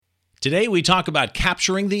Today we talk about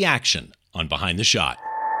capturing the action on Behind the Shot.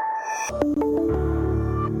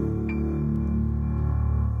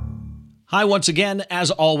 Hi, once again, as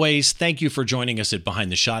always, thank you for joining us at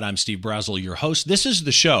Behind the Shot. I'm Steve Brazel, your host. This is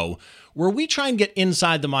the show where we try and get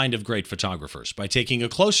inside the mind of great photographers by taking a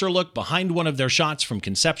closer look behind one of their shots from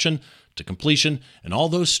conception to completion and all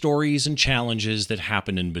those stories and challenges that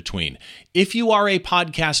happen in between. If you are a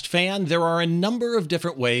podcast fan, there are a number of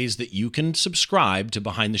different ways that you can subscribe to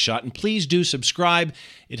Behind the Shot, and please do subscribe.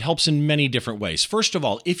 It helps in many different ways. First of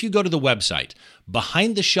all, if you go to the website,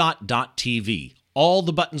 behindtheshot.tv, all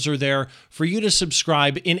the buttons are there for you to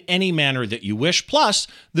subscribe in any manner that you wish. Plus,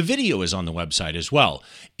 the video is on the website as well.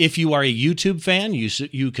 If you are a YouTube fan,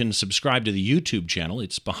 you can subscribe to the YouTube channel.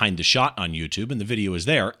 It's Behind the Shot on YouTube, and the video is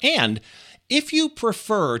there. And if you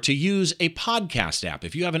prefer to use a podcast app,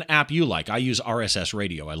 if you have an app you like, I use RSS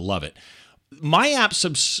Radio. I love it. My app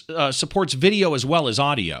supports video as well as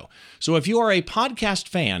audio. So if you are a podcast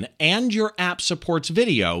fan and your app supports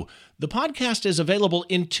video, the podcast is available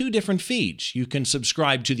in two different feeds. You can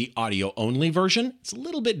subscribe to the audio-only version. It's a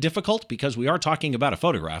little bit difficult because we are talking about a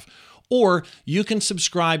photograph. Or you can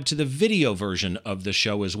subscribe to the video version of the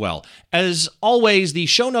show as well. As always, the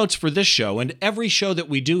show notes for this show and every show that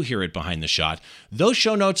we do here at Behind the Shot, those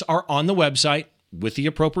show notes are on the website with the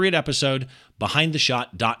appropriate episode,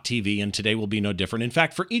 behindtheshot.tv, and today will be no different. In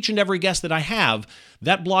fact, for each and every guest that I have,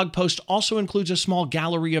 that blog post also includes a small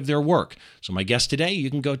gallery of their work. So my guest today, you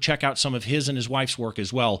can go check out some of his and his wife's work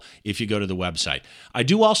as well if you go to the website. I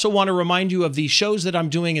do also want to remind you of the shows that I'm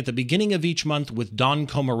doing at the beginning of each month with Don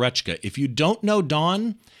Komarechka. If you don't know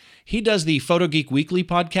Don, he does the Photo Geek Weekly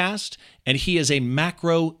podcast, and he is a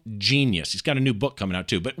macro genius. He's got a new book coming out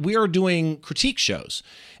too, but we are doing critique shows.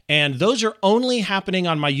 And those are only happening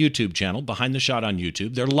on my YouTube channel, Behind the Shot on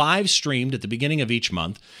YouTube. They're live streamed at the beginning of each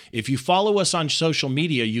month. If you follow us on social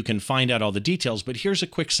media, you can find out all the details, but here's a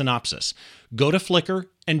quick synopsis. Go to Flickr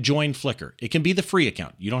and join Flickr. It can be the free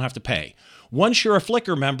account. You don't have to pay. Once you're a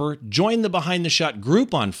Flickr member, join the Behind the Shot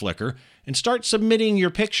group on Flickr and start submitting your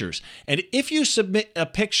pictures. And if you submit a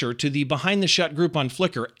picture to the Behind the Shot group on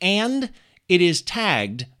Flickr and it is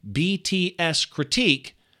tagged BTS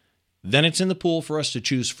Critique, then it's in the pool for us to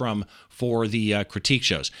choose from for the critique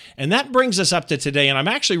shows. And that brings us up to today, and I'm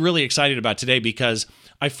actually really excited about today because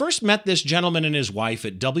I first met this gentleman and his wife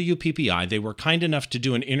at WPPI. They were kind enough to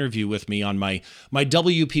do an interview with me on my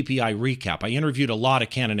WPPI recap. I interviewed a lot of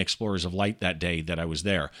Canon Explorers of Light that day that I was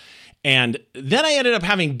there. And then I ended up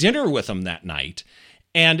having dinner with them that night.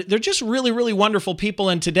 And they're just really, really wonderful people.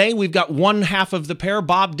 And today we've got one half of the pair.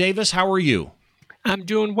 Bob Davis, how are you? I'm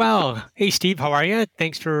doing well. Hey, Steve, how are you?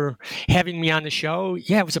 Thanks for having me on the show.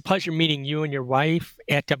 Yeah, it was a pleasure meeting you and your wife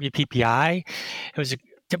at WPPI.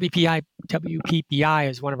 WPPI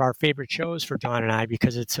is one of our favorite shows for Dawn and I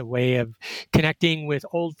because it's a way of connecting with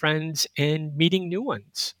old friends and meeting new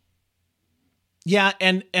ones. Yeah,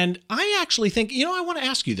 and I actually think, I want to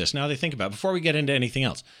ask you this now that I think about it, before we get into anything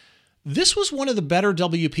else. This was one of the better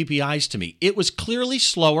WPPIs to me. It was clearly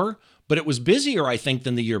slower, but it was busier, I think,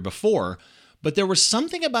 than the year before. But there was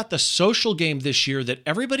something about the social game this year that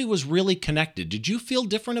everybody was really connected. Did you feel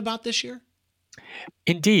different about this year?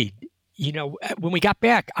 Indeed. When we got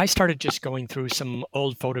back, I started just going through some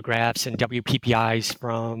old photographs and WPPIs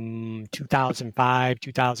from 2005,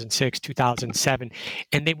 2006, 2007,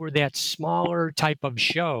 and they were that smaller type of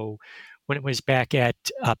show when it was back at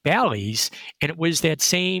Bally's, and it was that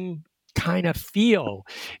same kind of feel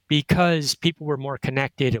because people were more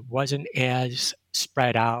connected. It wasn't as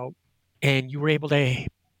spread out. And you were able to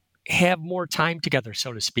have more time together,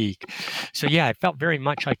 so to speak. So yeah, I felt very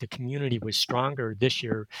much like the community was stronger this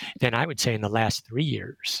year than I would say in the last 3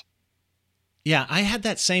 years. Yeah, I had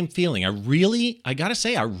that same feeling. I got to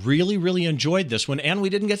say, I really, really enjoyed this one. And we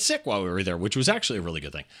didn't get sick while we were there, which was actually a really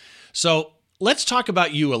good thing. So let's talk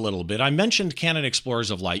about you a little bit. I mentioned Canon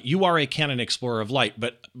Explorers of Light. You are a Canon Explorer of Light.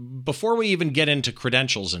 But before we even get into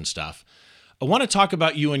credentials and stuff, I want to talk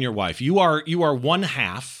about you and your wife. You are one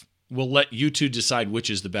half. We'll let you two decide which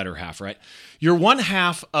is the better half, right? You're one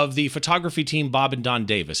half of the photography team, Bob and Don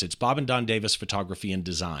Davis. It's Bob and Don Davis Photography and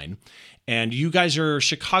Design. And you guys are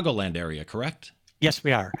Chicagoland area, correct? Yes,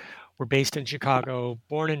 we are. We're based in Chicago,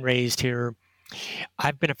 born and raised here.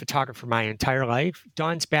 I've been a photographer my entire life.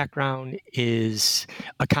 Dawn's background is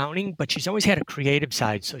accounting, but she's always had a creative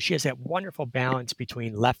side. So she has that wonderful balance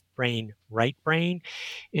between left brain, right brain.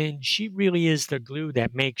 And she really is the glue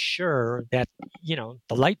that makes sure that,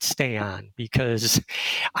 the lights stay on, because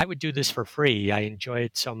I would do this for free. I enjoy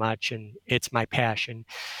it so much and it's my passion.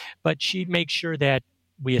 But she makes sure that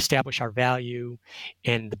we establish our value,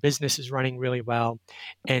 and the business is running really well.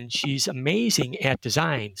 And she's amazing at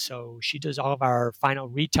design. So she does all of our final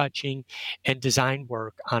retouching and design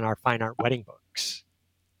work on our fine art wedding books.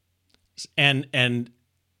 And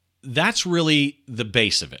that's really the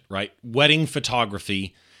base of it, right? Wedding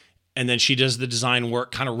photography. And then she does the design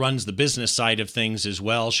work, kind of runs the business side of things as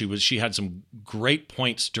well. She had some great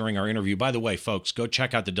points during our interview. By the way, folks, go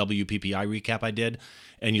check out the WPPI recap I did,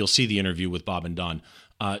 and you'll see the interview with Bob and Don.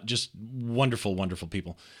 Just wonderful, wonderful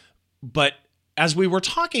people. But as we were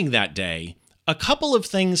talking that day, a couple of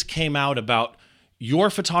things came out about your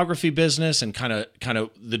photography business and kind of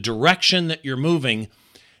the direction that you're moving.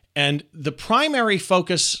 And the primary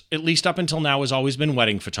focus, at least up until now, has always been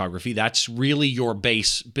wedding photography. That's really your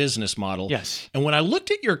base business model. Yes. And when I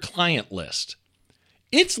looked at your client list,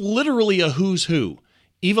 it's literally a who's who.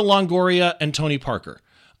 Eva Longoria and Tony Parker,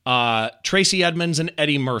 Tracy Edmonds and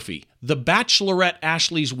Eddie Murphy, The Bachelorette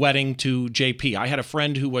Ashley's wedding to JP. I had a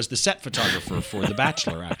friend who was the set photographer for The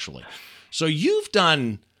Bachelor, actually. So you've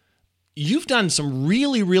done some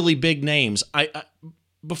really, really big names.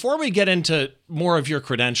 Before we get into more of your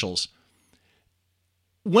credentials,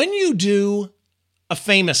 when you do a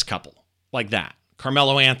famous couple like that,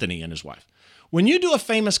 Carmelo Anthony and his wife, when you do a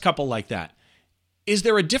famous couple like that, is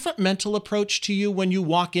there a different mental approach to you when you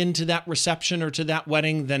walk into that reception or to that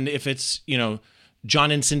wedding than if it's,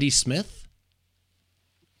 John and Cindy Smith?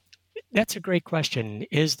 That's a great question.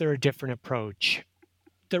 Is there a different approach?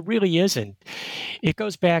 There really isn't. It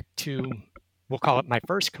goes back to, we'll call it my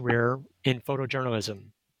first career in photojournalism.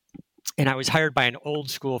 And I was hired by an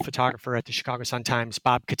old school photographer at the Chicago Sun-Times,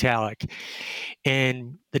 Bob Katalik.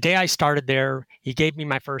 And the day I started there, he gave me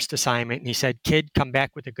my first assignment and he said, "Kid, come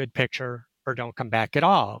back with a good picture or don't come back at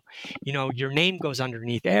all. Your name goes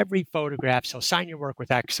underneath every photograph, so sign your work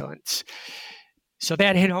with excellence." So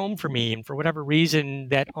that hit home for me. And for whatever reason,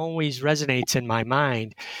 that always resonates in my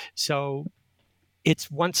mind. So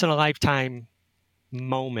it's once in a lifetime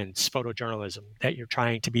moments, photojournalism, that you're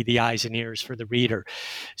trying to be the eyes and ears for the reader.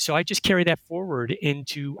 So I just carry that forward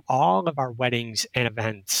into all of our weddings and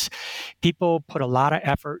events. People put a lot of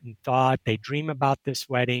effort and thought. They dream about this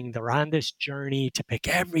wedding. They're on this journey to pick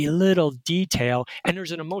every little detail, and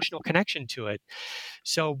there's an emotional connection to it.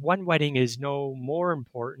 So one wedding is no more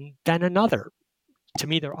important than another. To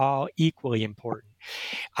me, they're all equally important.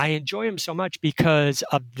 I enjoy them so much because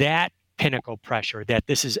of that pinnacle pressure, that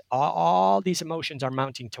this is all these emotions are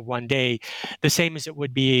mounting to one day, the same as it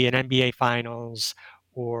would be an NBA finals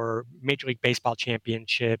or Major League Baseball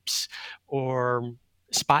championships or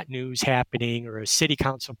spot news happening or a city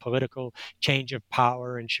council political change of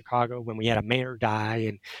power in Chicago when we had a mayor die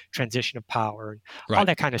and transition of power and all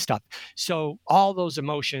that kind of stuff. So all those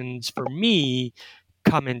emotions for me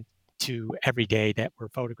come into every day that we're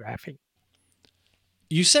photographing.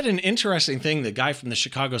 You said an interesting thing, the guy from the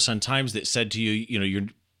Chicago Sun-Times that said to you,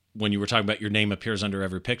 when you were talking about your name appears under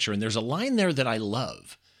every picture, and there's a line there that I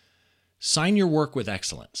love. Sign your work with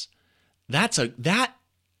excellence. That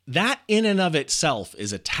in and of itself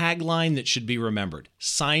is a tagline that should be remembered.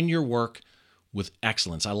 Sign your work with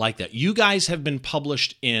excellence. I like that. You guys have been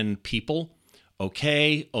published in People,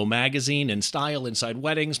 OK, O Magazine, and Style, Inside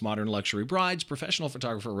Weddings, Modern Luxury Brides, Professional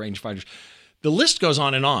Photographer, Rangefinders. The list goes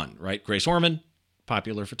on and on, right? Grace Orman,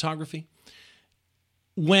 Popular Photography.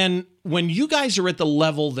 When you guys are at the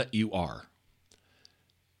level that you are,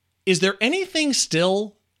 is there anything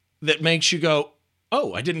still that makes you go,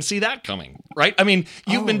 "Oh, I didn't see that coming," right? I mean,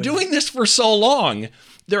 you've been doing this for so long.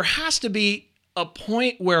 There has to be a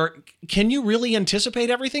point where, can you really anticipate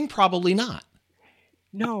everything? Probably not.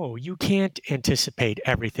 No, you can't anticipate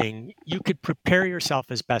everything. You could prepare yourself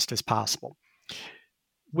as best as possible.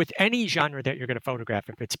 With any genre that you're going to photograph,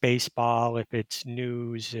 if it's baseball, if it's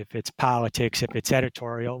news, if it's politics, if it's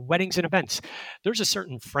editorial, weddings and events, there's a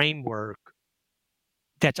certain framework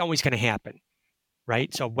that's always going to happen,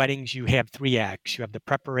 right? So weddings, you have 3 acts. You have the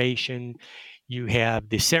preparation, you have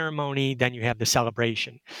the ceremony, then you have the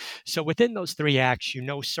celebration. So within those 3 acts,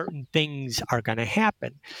 certain things are going to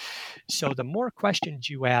happen. So the more questions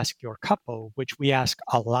you ask your couple, which we ask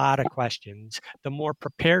a lot of questions, the more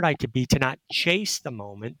prepared I could be to not chase the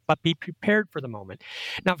moment, but be prepared for the moment.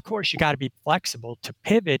 Now, of course, you got to be flexible to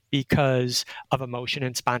pivot because of emotion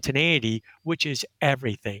and spontaneity, which is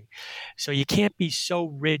everything. So you can't be so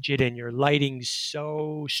rigid and your lighting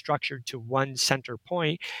so structured to one center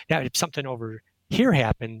point that if something over here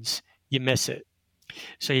happens, you miss it.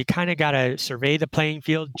 So you kind of got to survey the playing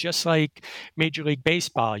field, just like Major League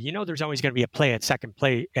Baseball. There's always going to be a play at second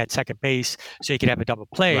base, so you could have a double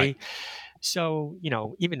play. Right. So,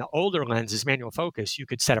 even the older lenses, manual focus, you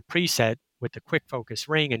could set a preset with the quick focus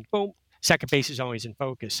ring and boom, second base is always in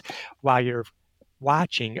focus. While you're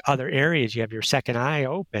watching other areas, you have your second eye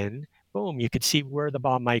open. Boom, you could see where the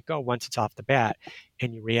ball might go once it's off the bat,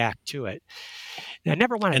 and you react to it. And I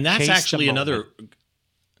never want to And that's chase actually the moment. another.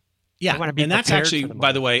 Yeah, I want to be and that's prepared actually, for the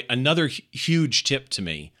by the moment. way, another huge tip to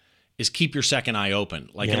me is keep your second eye open.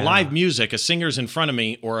 Like in Yeah. live music, a singer's in front of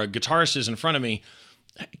me or a guitarist is in front of me.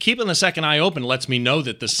 Keeping the second eye open lets me know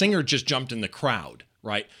that the singer just jumped in the crowd,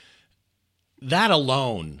 right? That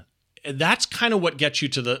alone, that's kind of what gets you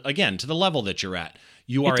to the level that you're at.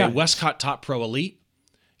 You are It a does. Westcott Top Pro Elite.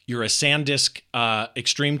 You're a SanDisk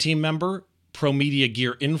Extreme Team member, Pro Media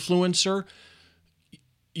Gear influencer.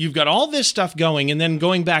 You've got all this stuff going, and then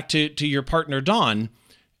going back to your partner, Don,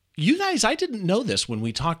 you guys, I didn't know this when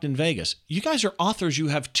we talked in Vegas. You guys are authors. You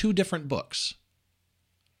have 2 different books.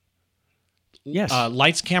 Yes.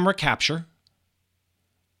 Lights, Camera, Capture.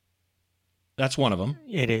 That's one of them.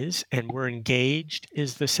 It is, and We're Engaged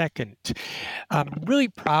is the second. I'm really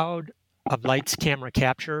proud of Lights, Camera,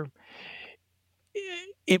 Capture.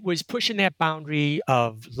 It was pushing that boundary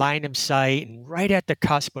of line of sight and right at the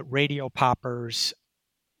cusp of radio poppers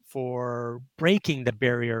for breaking the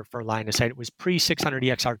barrier for line of sight. It was pre 600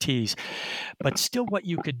 EXRTs, but still what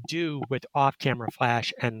you could do with off-camera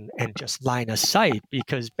flash and just line of sight,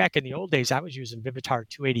 because back in the old days, I was using Vivitar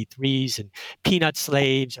 283s and Peanut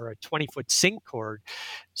Slaves or a 20-foot sync cord.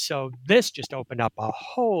 So this just opened up a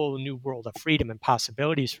whole new world of freedom and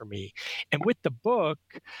possibilities for me. And with the book,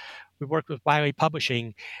 we worked with Wiley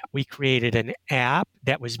Publishing. We created an app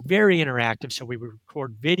that was very interactive. So we would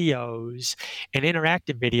record videos and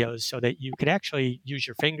interactive videos so that you could actually use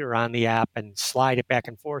your finger on the app and slide it back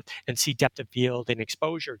and forth and see depth of field and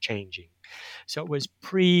exposure changing. So it was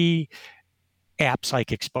pre apps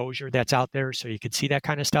like Exposure that's out there, so you could see that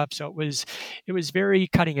kind of stuff. So it was very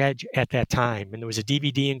cutting edge at that time, and there was a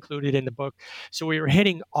DVD included in the book. So we were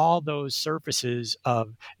hitting all those surfaces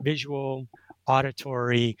of visual,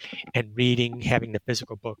 auditory, and reading, having the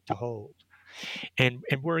physical book to hold. And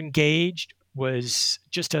We're Engaged was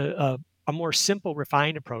just a more simple,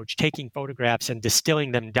 refined approach, taking photographs and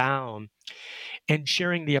distilling them down and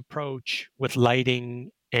sharing the approach with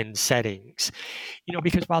lighting and settings.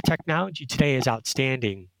 Because while technology today is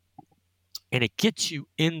outstanding and it gets you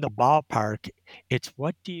in the ballpark, it's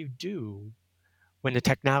what do you do when the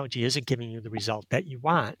technology isn't giving you the result that you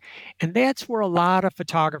want? And that's where a lot of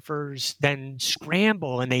photographers then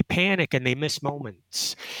scramble and they panic and they miss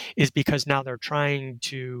moments, is because now they're trying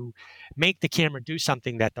to make the camera do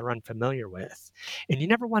something that they're unfamiliar with. And you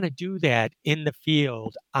never want to do that in the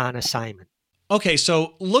field on assignment. Okay,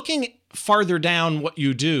 so looking farther down what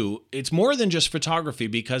you do, it's more than just photography,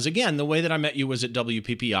 because again, the way that I met you was at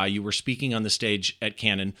WPPI. You were speaking on the stage at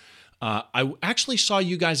Canon. I actually saw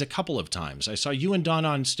you guys a couple of times. I saw you and Don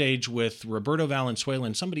on stage with Roberto Valenzuela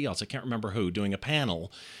and somebody else, I can't remember who, doing a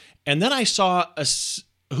panel. And then I saw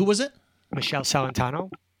who was it? Michelle Celentano.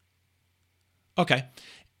 Okay.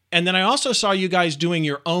 And then I also saw you guys doing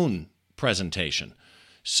your own presentation.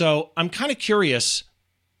 So I'm kind of curious,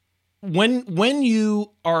 when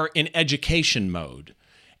you are in education mode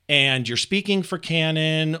and you're speaking for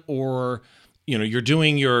Canon, or you're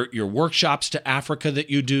doing your workshops to Africa that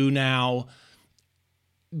you do now,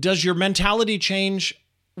 does your mentality change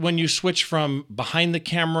when you switch from behind the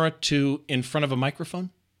camera to in front of a microphone?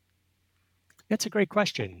 That's a great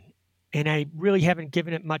question, and I really haven't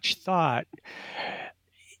given it much thought.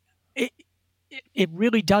 It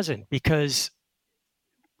really doesn't, because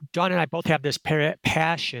Don and I both have this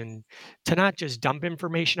passion to not just dump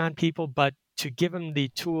information on people, but to give them the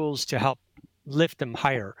tools to help lift them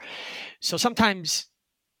higher. So sometimes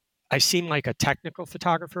I seem like a technical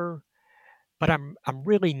photographer, but I'm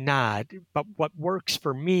really not. But what works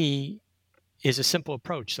for me is a simple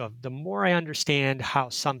approach. So the more I understand how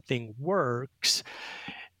something works,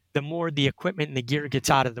 the more the equipment and the gear gets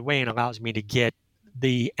out of the way and allows me to get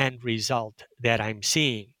the end result that I'm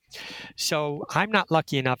seeing. So I'm not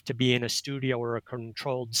lucky enough to be in a studio or a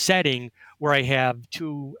controlled setting where I have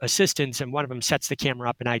 2 assistants and one of them sets the camera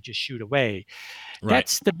up and I just shoot away. Right.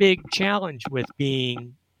 That's the big challenge with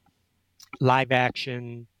being live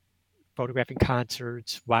action, photographing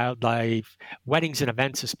concerts, wildlife, weddings and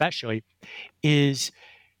events especially, is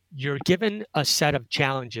you're given a set of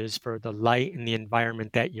challenges for the light and the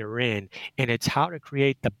environment that you're in, and it's how to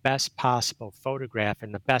create the best possible photograph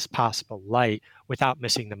and the best possible light without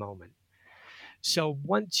missing the moment. So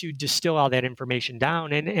once you distill all that information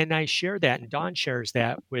down, and I share that, and Dawn shares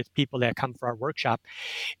that with people that come for our workshop,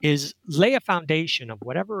 is lay a foundation of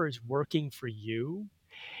whatever is working for you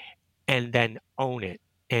and then own it.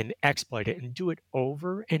 and exploit it and do it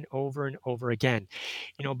over and over and over again.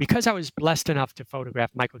 Because I was blessed enough to photograph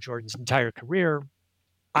Michael Jordan's entire career,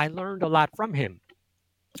 I learned a lot from him.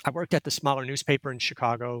 I worked at the smaller newspaper in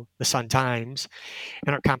Chicago, the Sun-Times,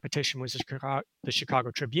 and our competition was the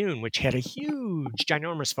Chicago Tribune, which had a huge,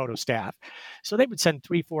 ginormous photo staff. So they would send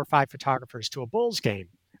 3, 4, 5 photographers to a Bulls game.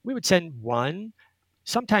 We would send 1,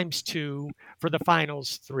 sometimes 2, for the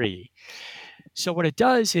finals 3. So what it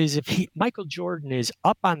does is if Michael Jordan is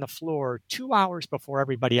up on the floor 2 hours before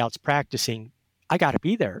everybody else practicing, I got to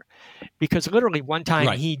be there. Because literally one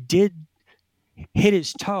time he did hit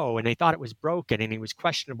his toe and they thought it was broken and he was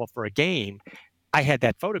questionable for a game. I had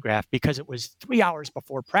that photograph because it was 3 hours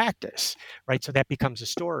before practice, right? So that becomes a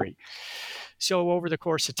story. So over the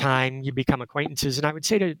course of time, you become acquaintances. And I would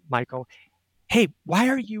say to Michael, hey, why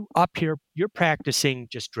are you up here? You're practicing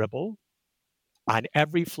just dribble on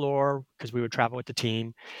every floor, because we would travel with the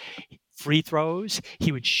team. Free throws,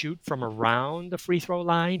 he would shoot from around the free throw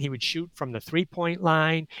line. He would shoot from the 3-point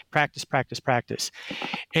line, practice, practice, practice.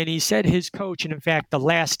 And he said his coach, and in fact, The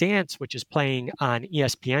Last Dance, which is playing on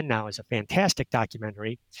ESPN now, is a fantastic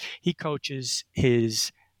documentary. He credits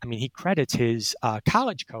his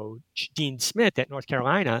college coach, Dean Smith at North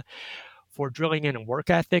Carolina, for drilling in a work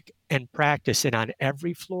ethic and practice. And on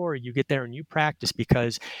every floor, you get there and you practice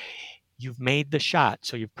because you've made the shot.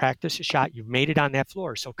 So you've practiced a shot, you've made it on that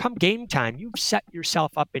floor. So come game time, you've set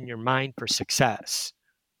yourself up in your mind for success,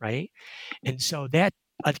 right? And so that,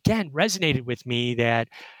 again, resonated with me that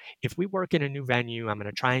if we work in a new venue, I'm going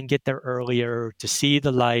to try and get there earlier to see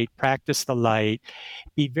the light, practice the light,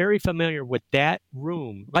 be very familiar with that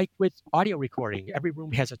room. Like with audio recording, every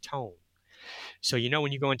room has a tone. So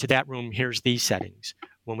when you go into that room, here's these settings.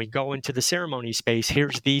 When we go into the ceremony space,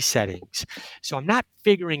 here's these settings. So I'm not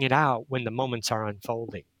figuring it out when the moments are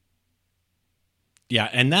unfolding. Yeah,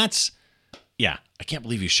 and I can't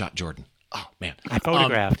believe you shot Jordan. Oh, man. I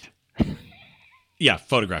photographed.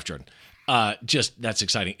 Photographed Jordan. That's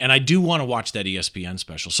exciting. And I do want to watch that ESPN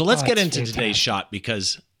special. So let's get into today's shot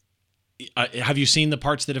because have you seen the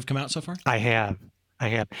parts that have come out so far? I have.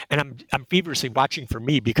 And I'm feverishly watching for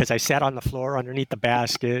me because I sat on the floor underneath the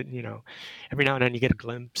basket, every now and then you get a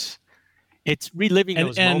glimpse. It's reliving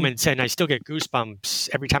those moments, and I still get goosebumps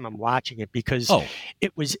every time I'm watching it because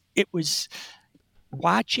it was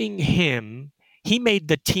watching him. He made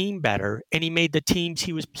the team better, and he made the teams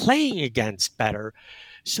he was playing against better.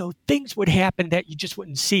 So things would happen that you just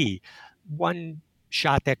wouldn't see. One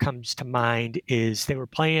shot that comes to mind is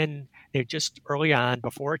they're just early on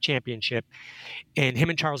before a championship, and him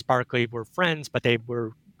and Charles Barkley were friends, but they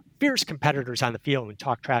were fierce competitors on the field and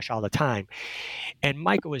talk trash all the time. And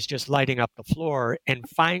Michael was just lighting up the floor. And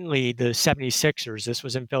finally, the 76ers, this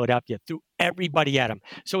was in Philadelphia, threw everybody at him.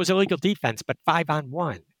 So it was illegal defense, but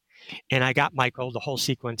 5-on-1. And I got Michael, the whole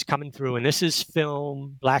sequence coming through. And this is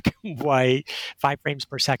film, black and white, 5 frames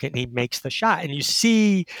per second. And he makes the shot. And you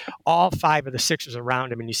see all 5 of the Sixers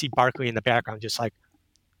around him. And you see Barkley in the background, just like,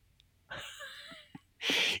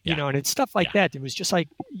 and it's stuff like that. It was just like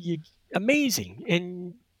amazing.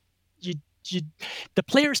 And the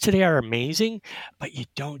players today are amazing, but you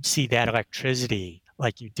don't see that electricity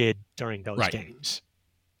like you did during those games.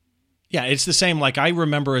 Yeah, it's the same. Like I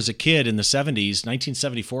remember as a kid in the 70s,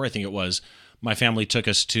 1974, I think it was, my family took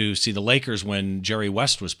us to see the Lakers when Jerry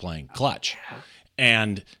West was playing clutch.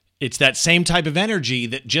 And it's that same type of energy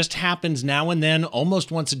that just happens now and then,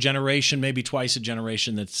 almost once a generation, maybe twice a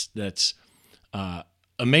generation. That's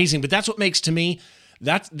amazing. But that's what makes, to me,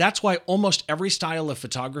 that's why almost every style of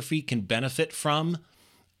photography can benefit from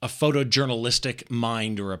a photojournalistic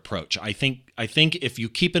mind or approach. I think if you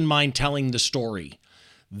keep in mind telling the story,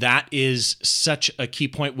 that is such a key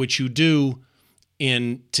point, which you do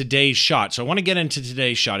in today's shot. So I want to get into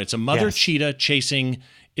today's shot. It's a mother cheetah chasing,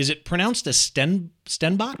 is it pronounced as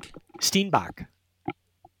Steenbok? Steenbok.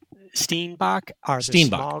 Steenbok are the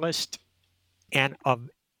smallest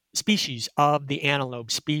species of the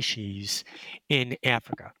antelope species in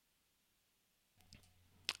Africa.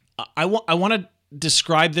 I want to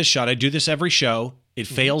describe this shot. I do this every show. It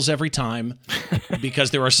fails every time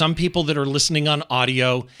because there are some people that are listening on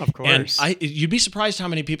audio. Of course. And you'd be surprised how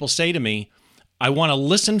many people say to me, I want to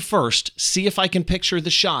listen first, see if I can picture the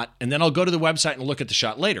shot, and then I'll go to the website and look at the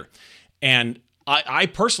shot later. And I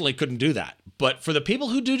personally couldn't do that. But for the people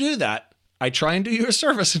who do that, I try and do you a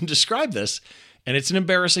service and describe this. And it's an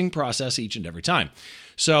embarrassing process each and every time.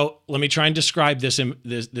 So let me try and describe this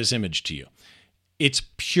image to you. It's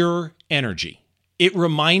pure energy. It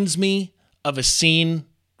reminds me of a scene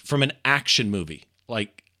from an action movie.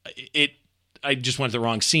 Like I just went to the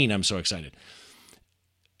wrong scene. I'm so excited.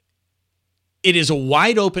 It is a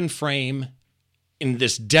wide open frame in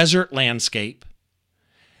this desert landscape.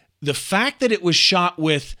 The fact that it was shot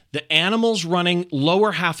with the animals running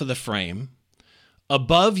lower half of the frame,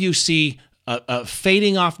 above you see a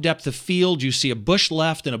fading off depth of field, you see a bush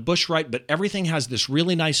left and a bush right, but everything has this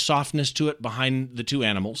really nice softness to it behind the two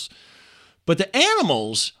animals. But the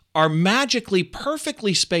animals are magically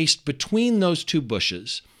perfectly spaced between those two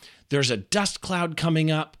bushes. There's a dust cloud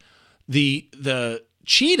coming up. The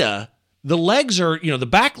cheetah, the legs are, the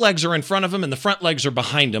back legs are in front of him and the front legs are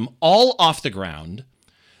behind him, all off the ground.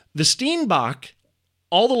 The Steenbok,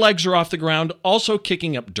 all the legs are off the ground, also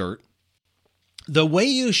kicking up dirt. The way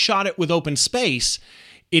you shot it with open space,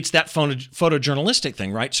 it's that photojournalistic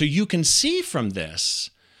thing, right? So you can see from this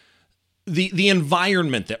the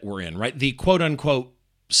environment that we're in, right? The quote-unquote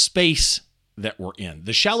space that we're in.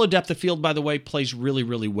 The shallow depth of field, by the way, plays really,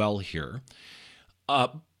 really well here.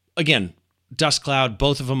 Again, dust cloud,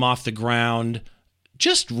 both of them off the ground.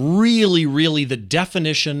 Just really, really the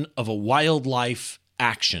definition of a wildlife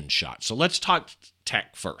action shot. So let's talk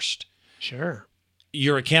tech first. Sure.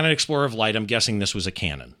 You're a Canon Explorer of Light. I'm guessing this was a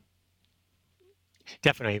Canon.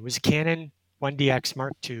 Definitely. It was a Canon 1DX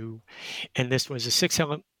Mark II, and this was a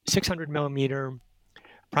 600 millimeter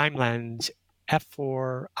prime lens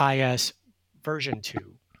f4 IS version 2.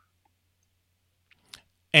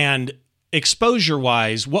 And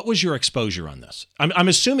exposure-wise, what was your exposure on this? I'm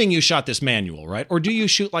assuming you shot this manual, right? Or do you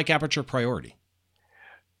shoot like aperture priority?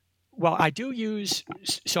 Well, I do use,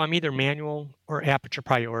 so I'm either manual or aperture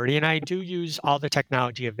priority, and I do use all the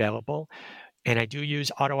technology available, and I do use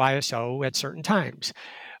auto ISO at certain times.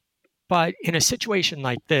 But in a situation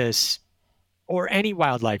like this, or any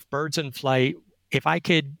wildlife, birds in flight, if I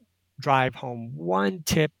could drive home one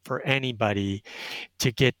tip for anybody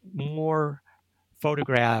to get more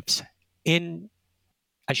photographs in,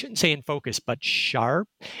 I shouldn't say in focus, but sharp,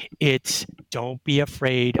 it's don't be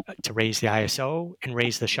afraid to raise the ISO and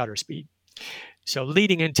raise the shutter speed. So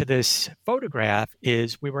leading into this photograph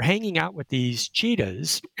is we were hanging out with these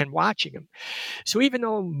cheetahs and watching them. So even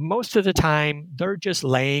though most of the time they're just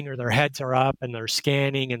laying or their heads are up and they're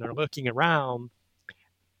scanning and they're looking around,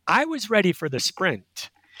 I was ready for the sprint.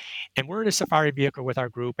 And we're in a safari vehicle with our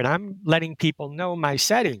group, and I'm letting people know my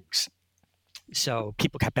settings. So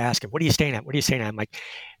people kept asking, what are you staying at? What are you staying at? I'm like,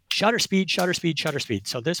 shutter speed, shutter speed, shutter speed.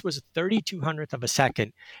 So this was 3200th of a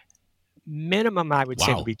second. Minimum, I would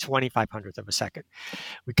say, would be 2500th of a second.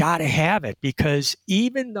 We got to have it because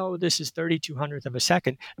even though this is 3200th of a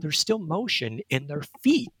second, there's still motion in their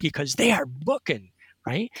feet because they are booking,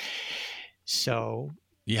 right? So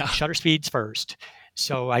shutter speeds first.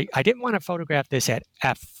 So I didn't want to photograph this at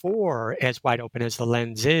f4 as wide open as the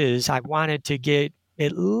lens is. I wanted to get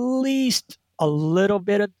at least a little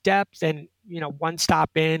bit of depth and, one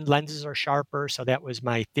stop in, lenses are sharper. So that was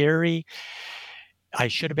my theory. I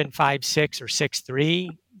should have been 5.6 or 6.3,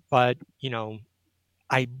 but,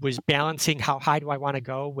 I was balancing how high do I want to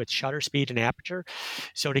go with shutter speed and aperture.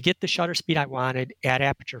 So to get the shutter speed I wanted at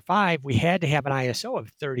aperture 5, we had to have an ISO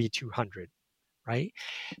of 3200, right?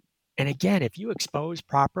 And again, if you expose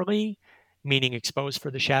properly, meaning expose for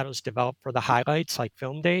the shadows, develop for the highlights like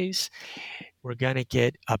film days, we're going to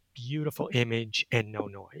get a beautiful image and no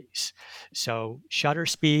noise. So shutter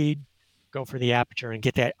speed, go for the aperture and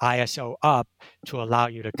get that ISO up to allow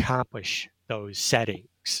you to accomplish those settings.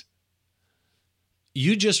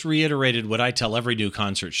 You just reiterated what I tell every new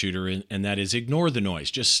concert shooter, and that is ignore the noise.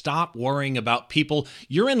 Just stop worrying about people.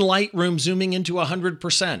 You're in Lightroom zooming into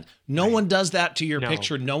 100%. No one does that to your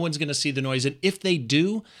picture. No one's going to see the noise. And if they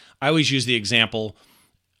do, I always use the example,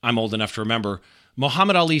 I'm old enough to remember,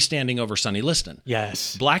 Muhammad Ali standing over Sonny Liston.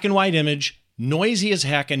 Yes. Black and white image, noisy as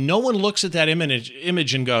heck, and no one looks at that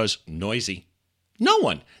image and goes, noisy. No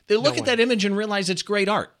one. They look at that image and realize it's great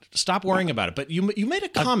art. Stop worrying about it. But you made a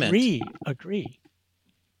comment. Agree.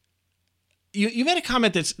 You made a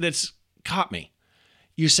comment that's caught me.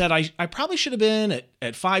 You said, I probably should have been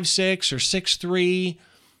at 5.6 or 6.3.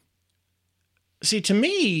 See, to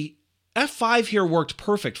me, f5 here worked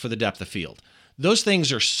perfect for the depth of field. Those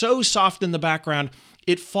things are so soft in the background,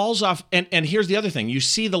 it falls off. And here's the other thing. You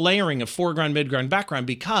see the layering of foreground, midground, background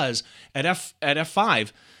because at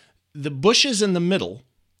f5, the bushes in the middle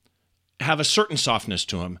have a certain softness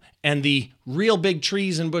to them, and the real big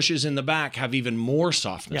trees and bushes in the back have even more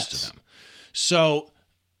softness to them. So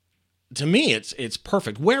to me, it's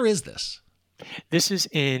perfect. Where is this? This is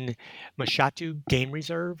in Mashatu Game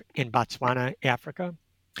Reserve in Botswana, Africa.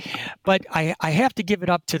 But I have to give it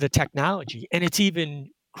up to the technology, and it's even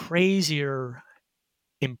crazier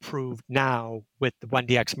improved now with the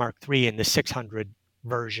 1DX Mark III and the 600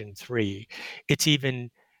 version 3. It's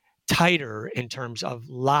even tighter in terms of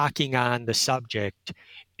locking on the subject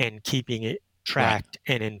and keeping it tracked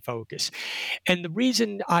and in focus. And the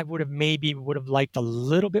reason I would have liked a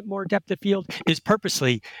little bit more depth of field is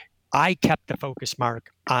purposely I kept the focus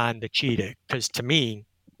mark on the cheetah because to me,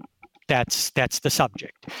 that's the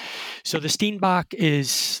subject. So the Steenbok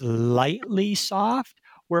is slightly soft,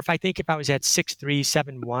 where if I was at 6'3",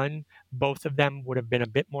 7'1", both of them would have been a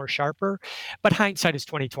bit more sharper. But hindsight is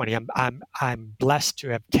 2020. I'm blessed to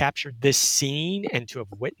have captured this scene and to have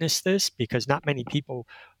witnessed this because not many people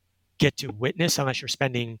get to witness unless you're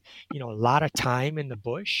spending, a lot of time in the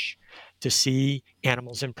bush to see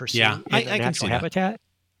animals in pursuit in their natural habitat.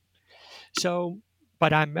 So,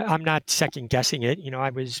 but I'm not second guessing it. I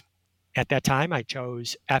was at that time I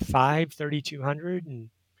chose f5 3200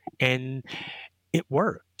 and it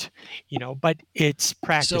worked. But it's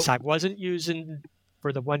practice. I wasn't using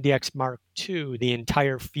for the 1DX Mark II the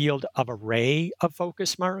entire field of array of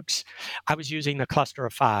focus marks. I was using the cluster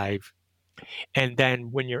of 5. And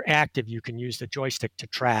then when you're active, you can use the joystick to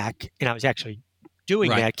track. And I was actually doing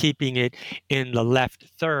that, keeping it in the left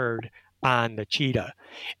third on the cheetah.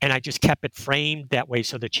 And I just kept it framed that way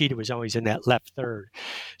so the cheetah was always in that left third.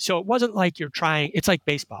 So it wasn't like it's like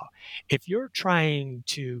baseball. If you're trying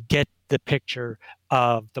to get the picture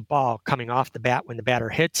of the ball coming off the bat when the batter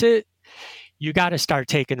hits it, you got to start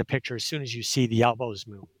taking the picture as soon as you see the elbows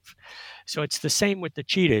move. So it's the same with the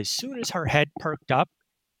cheetah. As soon as her head perked up,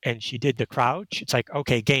 and she did the crouch, it's like,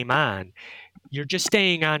 okay, game on. You're just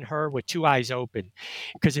staying on her with two eyes open.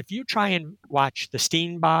 Because if you try and watch the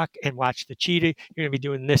Steenbok and watch the cheetah, you're going to be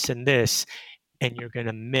doing this and this, and you're going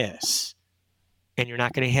to miss. And you're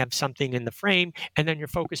not going to have something in the frame, and then your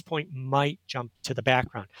focus point might jump to the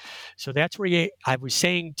background. So that's where I was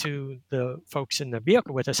saying to the folks in the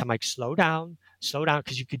vehicle with us, I'm like, slow down,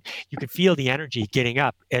 because you could feel the energy getting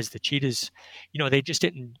up as the cheetahs, they just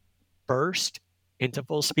didn't burst into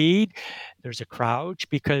full speed. There's a crouch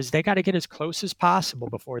because they got to get as close as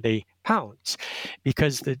possible before they pounce.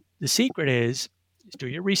 Because the secret is do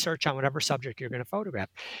your research on whatever subject you're going to photograph.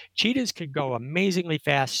 Cheetahs could go amazingly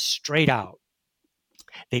fast straight out.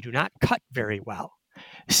 They do not cut very well.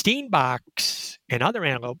 Steenboks and other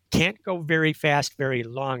antelope can't go very fast, very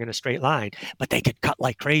long in a straight line, but they could cut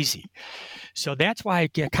like crazy. So that's why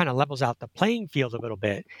it kind of levels out the playing field a little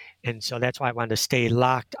bit. And so that's why I wanted to stay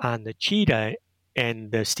locked on the cheetah,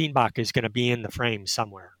 and the Steenbok is going to be in the frame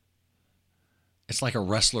somewhere. It's like a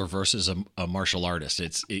wrestler versus a martial artist.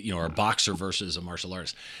 Or a boxer versus a martial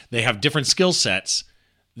artist. They have different skill sets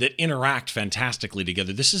that interact fantastically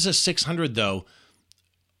together. This is a 600, though.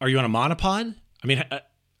 Are you on a monopod? I mean,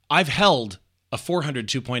 I've held a 400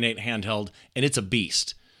 2.8 handheld, and it's a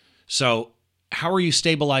beast. So how are you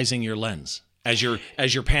stabilizing your lens as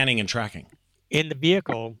you're panning and tracking? In the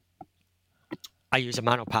vehicle, I use a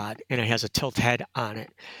monopod, and it has a tilt head on it.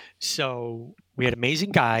 So we had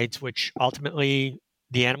amazing guides, which ultimately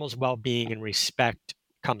the animal's well-being and respect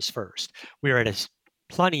comes first. We were at a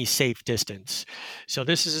plenty safe distance. So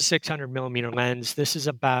this is a 600 millimeter lens. This is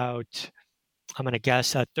about, I'm going to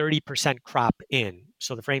guess, a 30% crop in.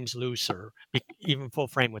 So the frame's looser, even full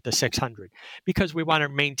frame with the 600, because we want to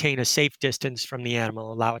maintain a safe distance from the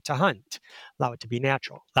animal, allow it to hunt, allow it to be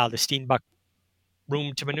natural, allow the Steenbok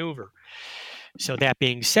room to maneuver. So that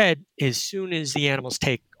being said, as soon as the animals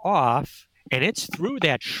take off, and it's through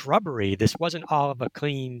that shrubbery, this wasn't all of a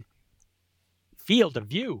clean field of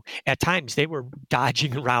view. At times they were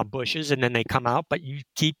dodging around bushes and then they come out, but you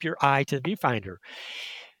keep your eye to the viewfinder.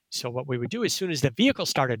 So what we would do as soon as the vehicle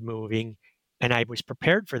started moving, and I was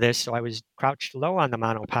prepared for this, so I was crouched low on the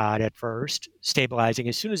monopod at first, stabilizing.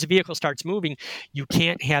 As soon as the vehicle starts moving, you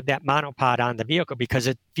can't have that monopod on the vehicle because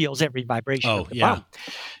it feels every vibration of the bump.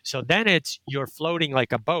 So then you're floating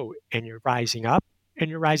like a boat, and you're rising up and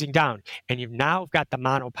you're rising down, and you've now got the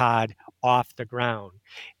monopod off the ground,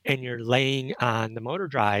 and you're laying on the motor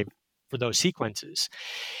drive for those sequences.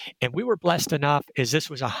 And we were blessed enough as this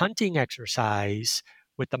was a hunting exercise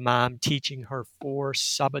with the mom teaching her 4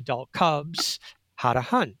 subadult cubs how to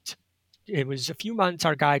hunt. It was a few months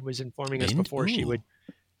our guide was informing us before she would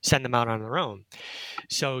send them out on their own.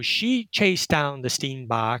 So she chased down the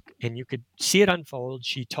Steenbok, and you could see it unfold.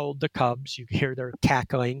 She told the cubs, you could hear their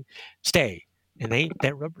cackling, stay. And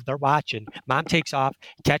they're watching. Mom takes off,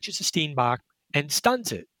 catches the Steenbok, and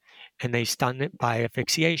stuns it. And they stun it by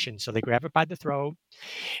asphyxiation. So they grab it by the throat.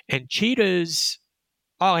 And cheetahs,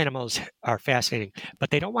 all animals are fascinating, but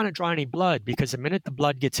they don't want to draw any blood because the minute the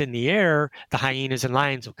blood gets in the air, the hyenas and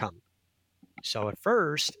lions will come. So at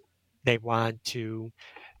first, they want to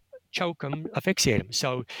choke them, asphyxiate them.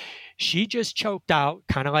 So she just choked out,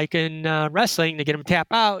 kind of like in wrestling, to get them to tap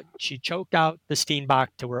out. She choked out the Steenbok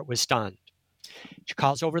to where it was stunned. She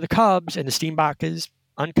calls over the cubs, and the Steenbok is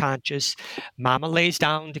unconscious. Mama lays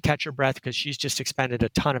down to catch her breath because she's just expended a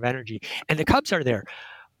ton of energy. And the cubs are there.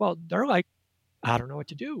 Well, they're like, I don't know what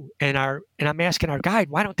to do. And I'm asking our guide,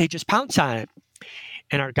 why don't they just pounce on it?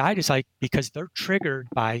 And our guide is like, because they're triggered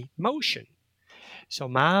by motion. So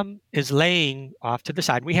mom is laying off to the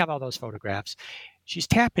side. We have all those photographs. She's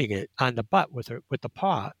tapping it on the butt with the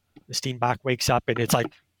paw. The Steenbok wakes up and it's like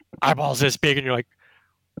eyeballs this big, and you're like,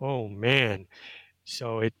 oh man.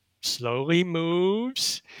 So it slowly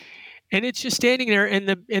moves, and it's just standing there, and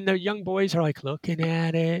the young boys are like looking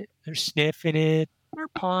at it, they're sniffing it, they're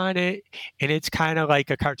pawing it, and it's kind of like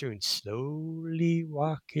a cartoon, slowly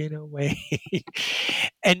walking away.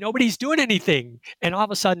 And nobody's doing anything. And all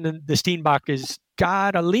of a sudden the Steenbok has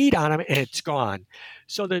got a lead on him and it's gone.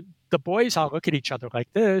 So the boys all look at each other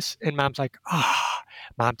like this, and mom's like,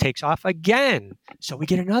 mom takes off again. So we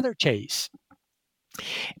get another chase.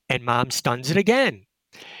 And mom stuns it again.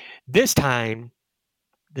 This time,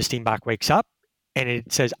 the Steenbok wakes up and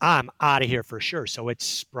it says, I'm out of here for sure. So it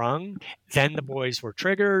sprung. Then the boys were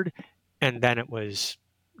triggered, and then it was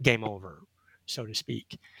game over, so to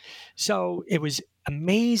speak. So it was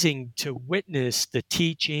amazing to witness the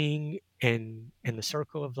teaching and the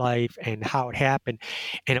circle of life and how it happened.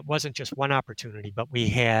 And it wasn't just one opportunity, but we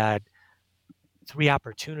had 3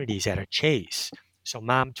 opportunities at a chase. So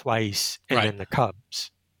mom twice, and then the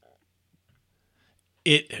cubs.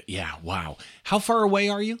 Wow. How far away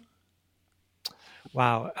are you?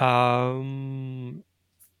 Wow.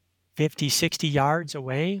 50, 60 yards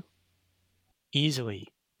away. Easily.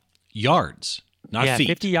 Yards, not feet.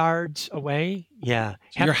 50 yards away. Yeah.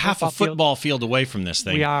 You're half a football field away from this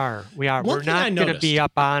thing. We are. We're not going to be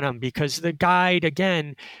up on them because the guide,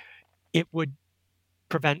 again, it would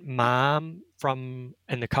prevent mom and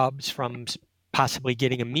the cubs from possibly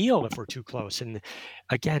getting a meal if we're too close. And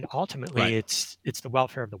again, ultimately, it's the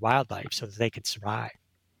welfare of the wildlife so that they could survive.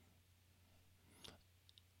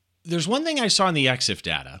 There's one thing I saw in the EXIF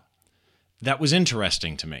data that was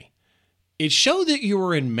interesting to me. It showed that you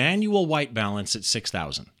were in manual white balance at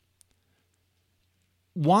 6,000.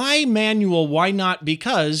 Why manual? Why not?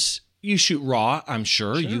 Because you shoot raw, I'm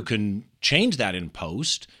sure. You can change that in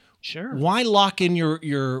post. Sure. Why lock in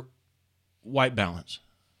your white balance?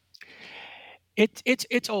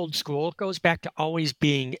 It's old school. It goes back to always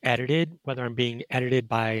being edited, whether I'm being edited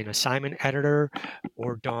by an assignment editor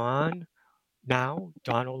or Dawn. Now,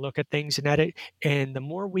 Dawn will look at things and edit. And the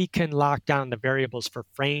more we can lock down the variables for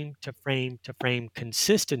frame to frame to frame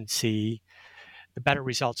consistency, the better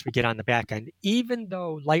results we get on the back end. Even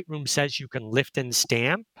though Lightroom says you can lift and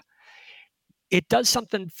stamp, it does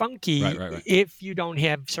something funky if you don't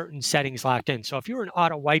have certain settings locked in. So if you're in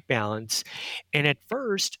auto white balance, and at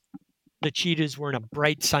first the cheetahs were in a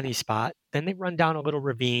bright sunny spot, then they run down a little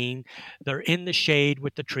ravine, they're in the shade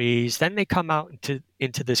with the trees, then they come out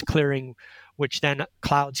into this clearing, which then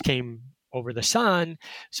clouds came over the sun.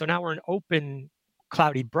 So now we're in open,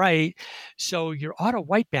 cloudy, bright. So your auto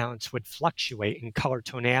white balance would fluctuate in color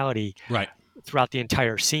tonality throughout the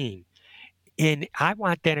entire scene. And I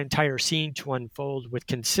want that entire scene to unfold with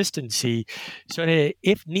consistency so that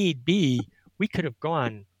if need be, we could have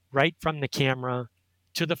gone right from the camera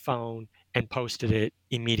to the phone and posted it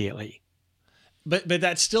immediately. But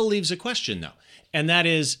that still leaves a question, though. And that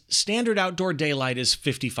is, standard outdoor daylight is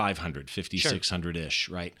 5,500, 5,600-ish,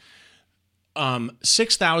 right?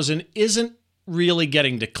 6,000 isn't really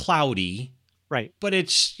getting to cloudy. Right. But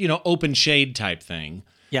it's, open shade type thing.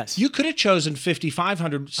 Yes. You could have chosen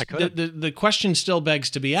 5,500. I could. The question still begs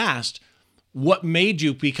to be asked, what made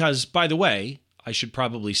you, because, by the way, I should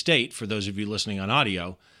probably state, for those of you listening on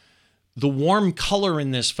audio, the warm color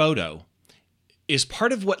in this photo is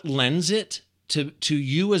part of what lends it to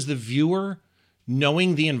you as the viewer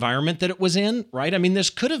knowing the environment that it was in, right? I mean, this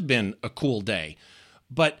could have been a cool day,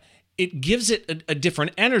 but it gives it a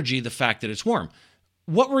different energy, the fact that it's warm.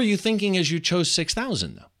 What were you thinking as you chose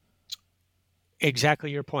 6,000, though? Exactly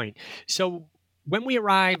your point. So when we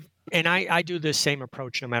arrive, and I do the same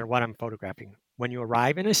approach no matter what I'm photographing. When you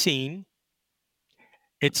arrive in a scene,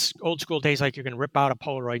 it's old school days like you're going to rip out a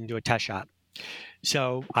Polaroid and do a test shot.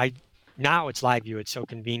 So now it's live view. It's so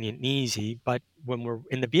convenient and easy. But when we're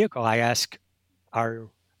in the vehicle, I ask our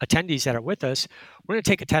attendees that are with us, we're going to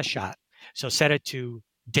take a test shot. So set it to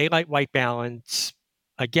daylight white balance.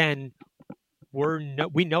 Again,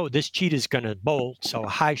 we know this cheetah is going to bolt, so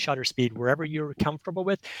high shutter speed, wherever you're comfortable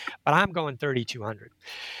with, but I'm going 3,200.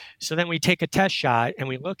 So then we take a test shot and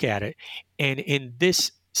we look at it. And in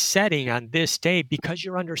this setting on this day, because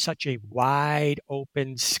you're under such a wide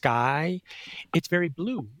open sky, it's very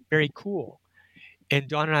blue, very cool. And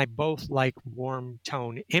Dawn and I both like warm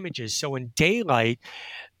tone images. So in daylight,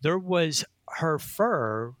 there was her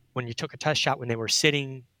fur, when you took a test shot when they were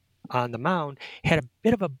sitting on the mound, had a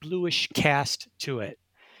bit of a bluish cast to it.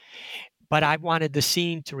 But I wanted the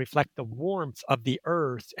scene to reflect the warmth of the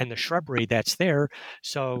earth and the shrubbery that's there.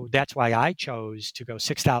 So that's why I chose to go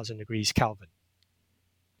 6,000 degrees Kelvin.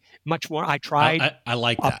 Much more. I tried I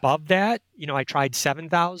like that. above that. I tried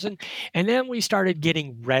 7,000. And then we started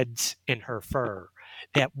getting reds in her fur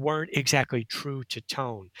that weren't exactly true to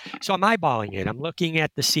tone. So I'm eyeballing it. I'm looking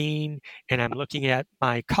at the scene and I'm looking at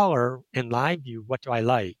my color in live view. What do I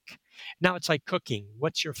like? Now it's like cooking.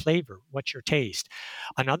 What's your flavor? What's your taste?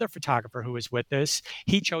 Another photographer who was with us,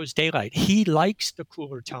 he chose daylight. He likes the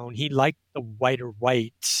cooler tone. He liked the whiter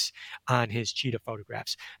whites on his cheetah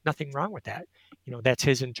photographs. Nothing wrong with that. That's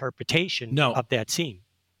his interpretation of that scene.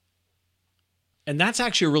 And that's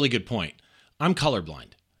actually a really good point. I'm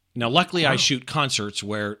colorblind. Now, luckily, I shoot concerts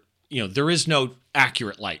where, there is no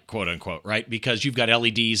accurate light, quote unquote, right? Because you've got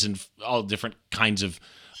LEDs and all different kinds of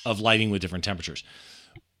lighting with different temperatures.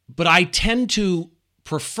 But I tend to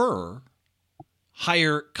prefer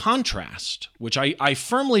higher contrast, which I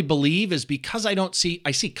firmly believe is because I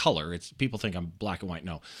see color. People think I'm black and white.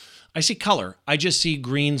 No, I see color. I just see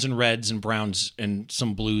greens and reds and browns and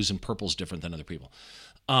some blues and purples different than other people.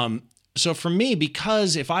 So for me,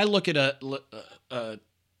 because if I look at a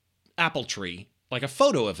apple tree, like a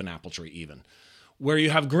photo of an apple tree even, where you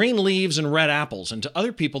have green leaves and red apples, and to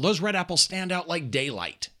other people, those red apples stand out like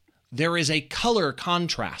daylight. There is a color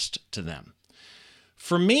contrast to them.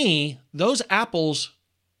 For me, those apples,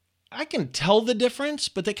 I can tell the difference,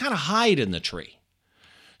 but they kind of hide in the tree.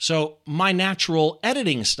 So my natural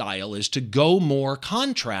editing style is to go more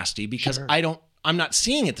contrasty because Sure. I'm not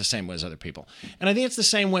seeing it the same way as other people. And I think it's the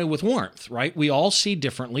same way with warmth, right? We all see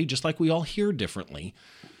differently, just like we all hear differently.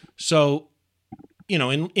 So,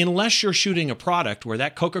 unless you're shooting a product where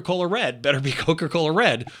that Coca-Cola red better be Coca-Cola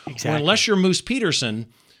red, Exactly. or unless you're Moose Peterson,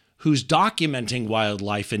 who's documenting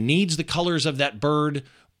wildlife and needs the colors of that bird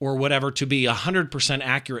or whatever to be 100%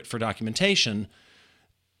 accurate for documentation,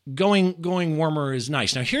 going warmer is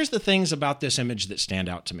nice. Now, here's the things about this image that stand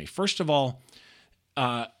out to me. First of all,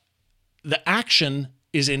 the action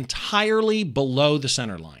is entirely below the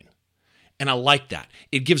center line. And I like that.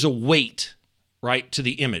 It gives a weight, right, to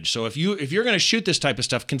the image. So if you're going to shoot this type of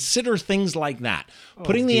stuff, consider things like that.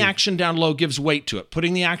 Putting the action down low gives weight to it.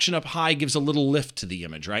 Putting the action up high gives a little lift to the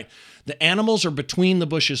image, right? The animals are between the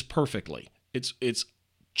bushes perfectly. It's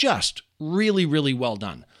just really, really well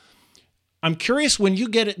done. I'm curious, when you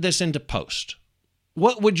get this into post,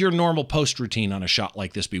 what would your normal post routine on a shot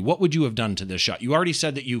like this be? What would you have done to this shot? You already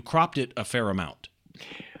said that you cropped it a fair amount.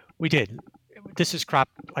 We did. This is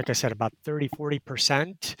cropped, like I said, about 30,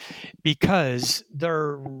 40% because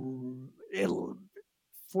they're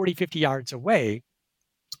 40, 50 yards away.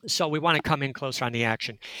 So we want to come in closer on the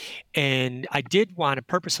action. And I did want to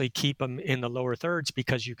purposely keep them in the lower thirds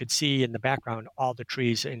because you could see in the background all the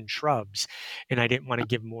trees and shrubs. And I didn't want to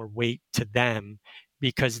give more weight to them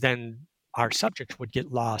because then our subjects would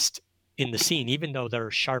get lost in the scene. Even though they're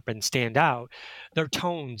sharp and stand out, their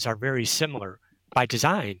tones are very similar by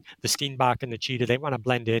design. The Steenbok and the cheetah, they want to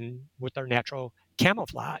blend in with their natural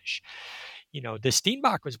camouflage. The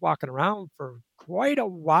Steenbok was walking around for quite a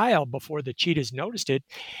while before the cheetahs noticed it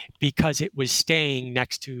because it was staying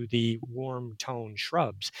next to the warm tone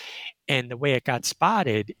shrubs. And the way it got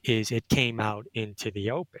spotted is it came out into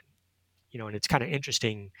the open, and it's kind of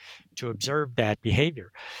interesting to observe that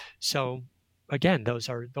behavior. So again, those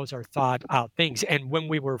are thought out things. And when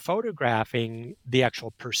we were photographing the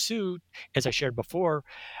actual pursuit, as I shared before,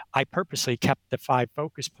 I purposely kept the 5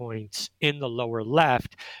 focus points in the lower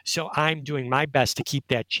left. So I'm doing my best to keep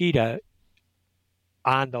that cheetah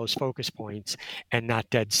on those focus points and not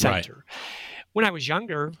dead center. Right. When I was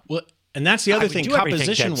younger, well, and that's the other thing,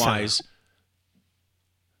 composition wise,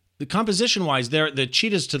 the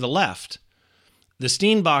cheetah's to the left, the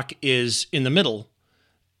Steenbok is in the middle,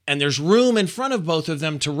 and there's room in front of both of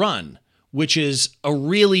them to run, which is a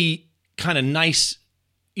really kind of nice,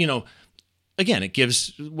 again, it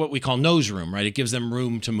gives what we call nose room, right? It gives them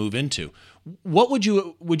room to move into. What would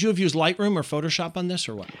you have used Lightroom or Photoshop on this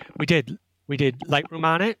or what? We did Lightroom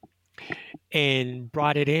on it and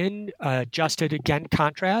brought it in, adjusted again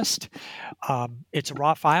contrast. It's a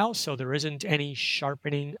raw file, so there isn't any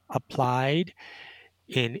sharpening applied.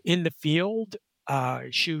 In the field,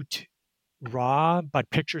 shoot raw, but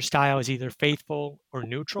picture style is either faithful or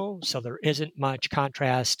neutral, so there isn't much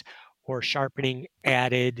contrast or sharpening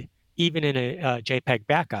added, even in a JPEG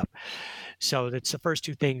backup. So that's the first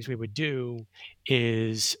 2 things we would do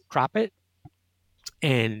is crop it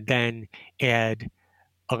and then add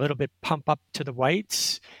a little bit pump up to the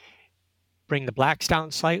whites, bring the blacks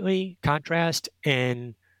down slightly, contrast,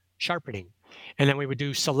 and sharpening. And then we would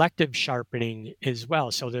do selective sharpening as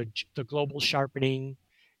well. So the global sharpening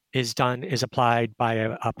is applied by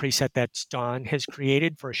a preset that Dawn has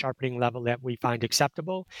created for a sharpening level that we find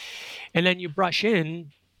acceptable. And then you brush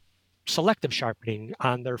in selective sharpening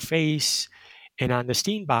on their face and on the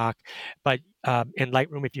Steenbach. But in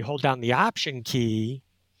Lightroom, if you hold down the Option key,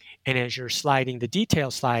 and as you're sliding the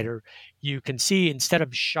detail slider, you can see instead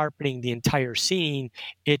of sharpening the entire scene,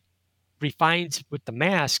 it refines with the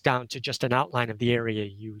mask down to just an outline of the area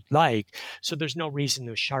you like. So there's no reason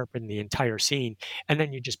to sharpen the entire scene. And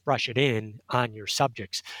then you just brush it in on your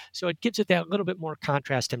subjects. So it gives it that little bit more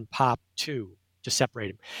contrast and pop too, to separate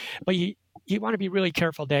them. But you want to be really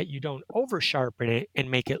careful that you don't over sharpen it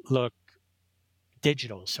and make it look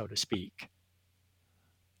digital, so to speak.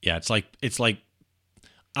 Yeah, it's like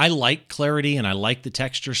I like clarity and I like the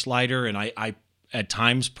texture slider, and I at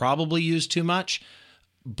times probably use too much,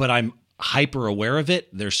 but I'm hyper aware of it.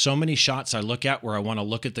 There's so many shots I look at where I want to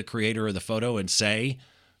look at the creator of the photo and say,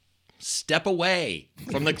 step away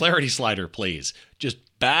from the clarity slider, please. Just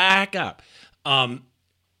back up.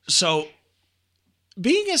 So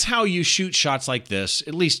being as how you shoot shots like this,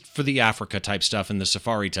 at least for the Africa type stuff and the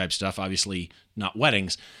safari type stuff, obviously not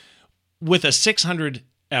weddings, with a 600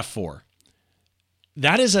 f4,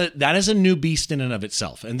 that is a new beast in and of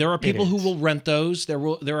itself. And there are people who will rent those.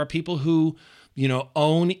 There are people who,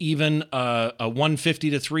 own even a 150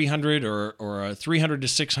 to 300 or a 300 to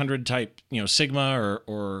 600 type, Sigma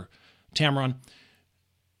or Tamron.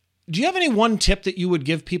 Do you have any one tip that you would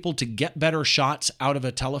give people to get better shots out of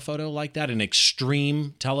a telephoto like that, an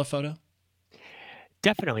extreme telephoto?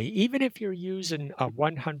 Definitely. Even if you're using a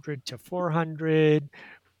 100 to 400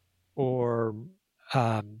 or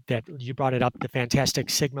that you brought it up, the fantastic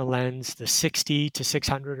Sigma lens, the 60 to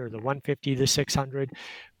 600 or the 150 to 600.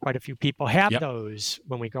 Quite a few people have those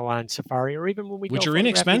when we go on safari or even when we which go are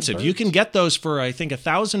inexpensive. birds. You can get those for, I think,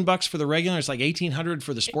 $1,000 for the regular. It's like $1,800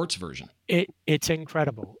 for the sports version. It's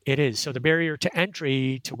incredible. It is. So the barrier to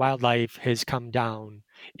entry to wildlife has come down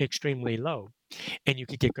extremely low, and you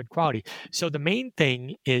can get good quality. So the main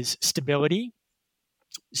thing is stability.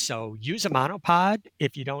 So use a monopod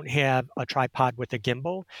if you don't have a tripod with a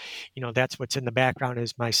gimbal. That's what's in the background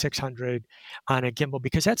is my 600 on a gimbal,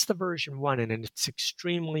 because that's the version 1 and it's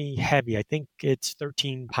extremely heavy. I think it's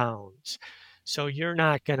 13 pounds. So you're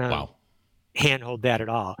not going to handhold that at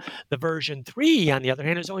all. The version 3, on the other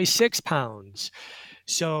hand, is only 6 pounds.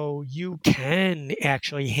 So you can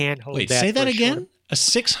actually handhold that. Wait, say that again? A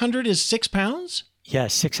 600 is 6 pounds?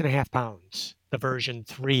 Yes, 6.5 pounds. The version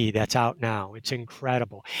 3 that's out now. It's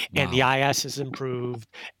incredible. Wow. And the IS is improved.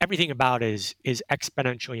 Everything about it is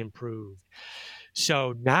exponentially improved.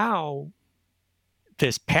 So now,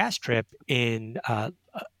 this past trip in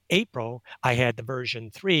April, I had the version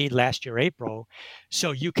 3 last year, April.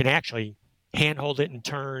 So you can actually handhold it and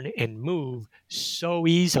turn and move so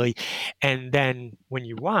easily. And then when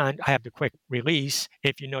you want, I have the quick release.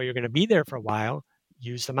 If you know you're going to be there for a while,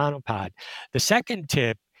 use the monopod. The second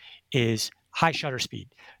tip is high shutter speed.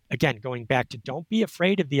 Again, going back to don't be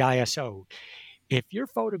afraid of the ISO. If you're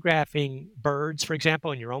photographing birds, for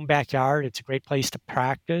example, in your own backyard, it's a great place to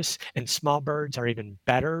practice. And small birds are even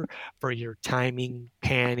better for your timing,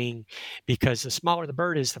 panning, because the smaller the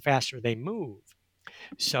bird is, the faster they move.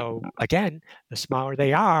 So again, the smaller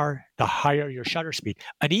they are, the higher your shutter speed.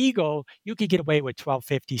 An eagle, you could get away with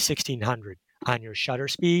 1250, 1600 on your shutter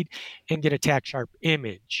speed and get a tack sharp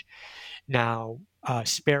image. Now, a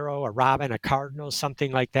sparrow, a robin, a cardinal,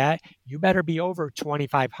 something like that, you better be over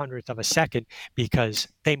 2500th of a second because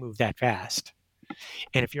they move that fast.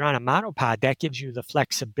 And if you're on a monopod, that gives you the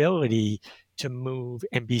flexibility to move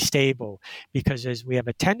and be stable, because as we have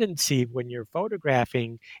a tendency when you're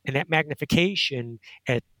photographing, and that magnification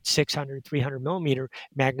at 600, 300 millimeter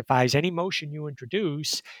magnifies any motion you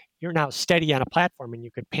introduce, you're now steady on a platform and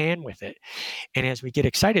you could pan with it. And as we get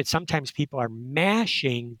excited, sometimes people are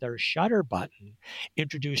mashing their shutter button,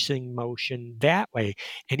 introducing motion that way.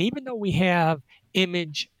 And even though we have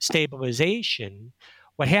image stabilization,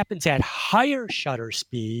 what happens at higher shutter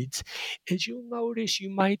speeds is you'll notice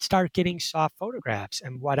you might start getting soft photographs.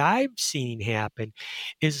 And what I've seen happen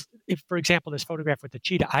is, if, for example, this photograph with the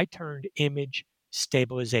cheetah, I turned image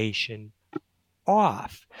stabilization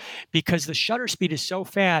off because the shutter speed is so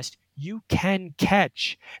fast, you can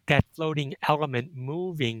catch that floating element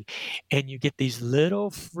moving, and you get these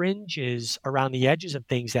little fringes around the edges of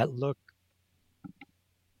things that look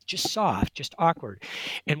just soft, just awkward.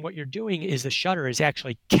 And what you're doing is the shutter is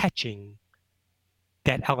actually catching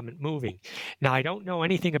that element moving. Now, I don't know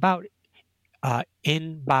anything about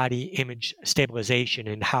in-body image stabilization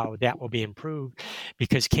and how that will be improved,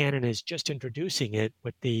 because Canon is just introducing it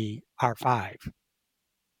with the R5.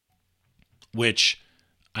 Which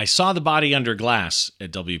I saw the body under glass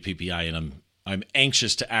at WPPI, and I'm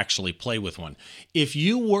anxious to actually play with one. If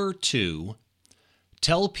you were to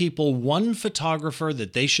tell people one photographer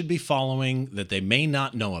that they should be following that they may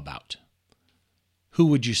not know about, who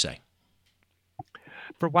would you say?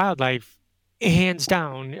 For wildlife, hands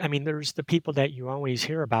down, I mean, there's the people that you always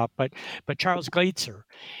hear about, but Charles Glaetzer,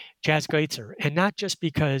 Chaz Glaetzer, and not just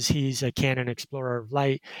because he's a Canon Explorer of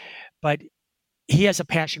Light, but he has a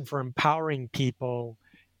passion for empowering people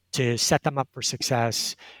to set them up for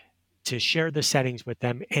success, to share the settings with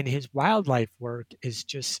them. And his wildlife work is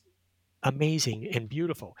just amazing and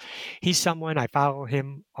beautiful. He's someone, I follow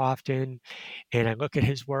him often, and I look at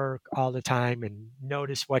his work all the time and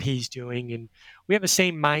notice what he's doing. And we have the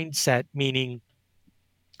same mindset, meaning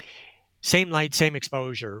same light, same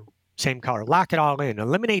exposure, same color. Lock it all in,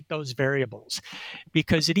 eliminate those variables.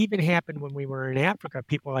 Because it even happened when we were in Africa.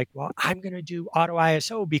 People were like, well, I'm going to do auto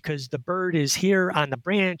ISO because the bird is here on the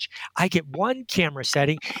branch. I get one camera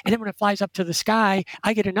setting, and then when it flies up to the sky,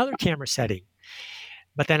 I get another camera setting.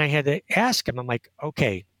 But then I had to ask him, I'm like,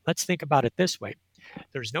 okay, let's think about it this way.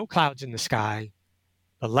 There's no clouds in the sky.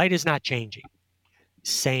 The light is not changing.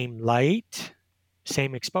 Same light,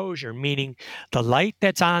 same exposure, meaning the light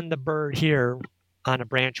that's on the bird here on a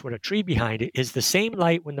branch with a tree behind it is the same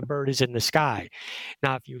light when the bird is in the sky.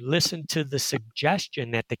 Now, if you listen to the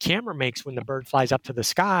suggestion that the camera makes when the bird flies up to the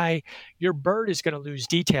sky, your bird is going to lose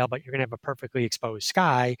detail, but you're going to have a perfectly exposed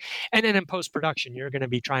sky. And then in post-production, you're going to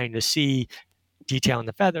be trying to see detail in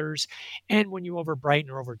the feathers. And when you over brighten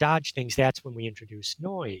or over dodge things, that's when we introduce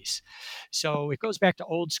noise. So it goes back to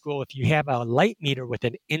old school. If you have a light meter with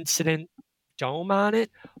an incident dome on it,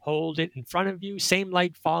 hold it in front of you. Same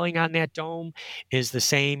light falling on that dome is the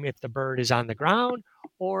same if the bird is on the ground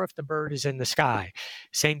or if the bird is in the sky.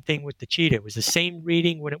 Same thing with the cheetah. It was the same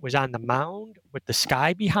reading when it was on the mound with the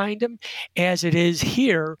sky behind him as it is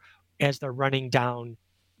here as they're running down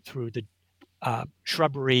through the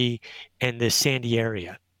shrubbery and this sandy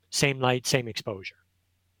area. Same light, same exposure.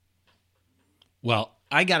 Well,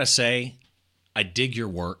 I got to say, I dig your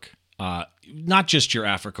work. Not just your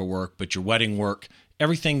Africa work, but your wedding work,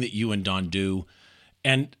 everything that you and Don do.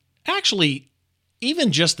 And actually,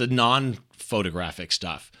 even just the non-photographic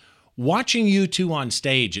stuff. Watching you two on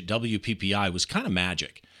stage at WPPI was kind of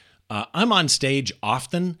magic. I'm on stage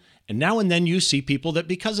often, and now and then you see people that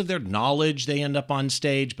because of their knowledge, they end up on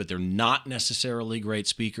stage, but they're not necessarily great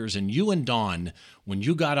speakers. And you and Don, when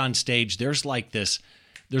you got on stage, there's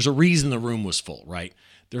a reason the room was full, right?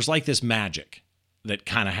 There's like this magic that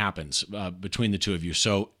kind of happens between the two of you.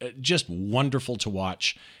 So just wonderful to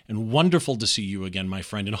watch and wonderful to see you again, my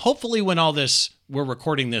friend. And hopefully when we're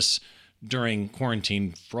recording this during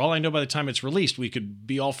quarantine, for all I know, by the time it's released, we could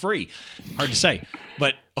be all free. Hard to say,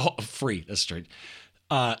 but free, that's straight.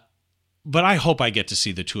 But I hope I get to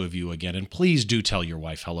see the two of you again. And please do tell your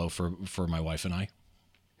wife hello for my wife and I.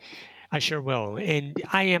 I sure will. And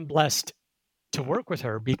I am blessed to work with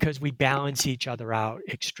her because we balance each other out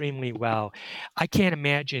extremely well. I can't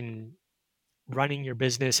imagine running your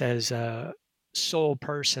business as a sole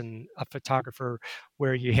person, a photographer,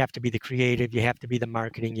 where you have to be the creative, you have to be the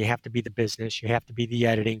marketing, you have to be the business, you have to be the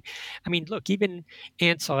editing. I mean, look, even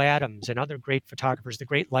Ansel Adams and other great photographers, the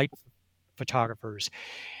great light photographers,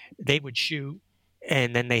 they would shoot,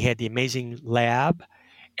 and then they had the amazing lab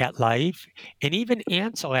at Life. And even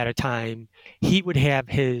Ansel at a time, he would have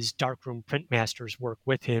his darkroom print masters work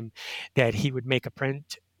with him, that he would make a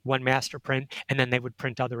print, one master print, and then they would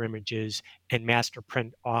print other images and master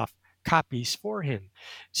print off copies for him.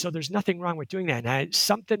 So there's nothing wrong with doing that. And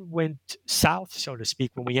something went south, so to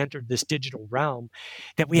speak, when we entered this digital realm,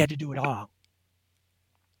 that we had to do it all.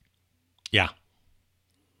 Yeah.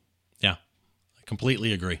 Yeah. I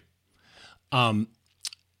completely agree.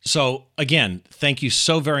 So again, thank you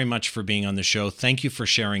so very much for being on the show. Thank you for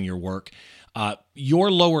sharing your work. Your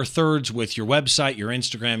lower thirds with your website, your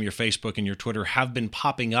Instagram, your Facebook, and your Twitter have been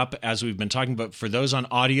popping up as we've been talking about. For those on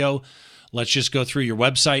audio, let's just go through. Your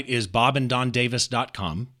website is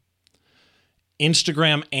bobandDonDavis.com.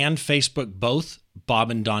 Instagram and Facebook, both Bob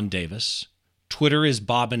and Don Davis. Twitter is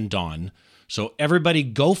Bob and Don. So everybody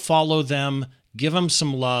go follow them. Give them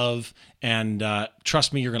some love, and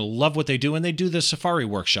trust me, you're going to love what they do. And they do the safari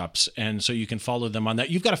workshops, and so you can follow them on that.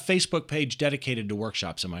 You've got a Facebook page dedicated to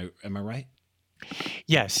workshops. Am I right?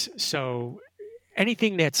 Yes. So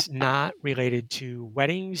anything that's not related to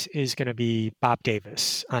weddings is going to be Bob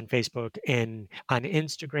Davis on Facebook, and on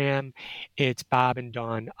Instagram, it's Bob and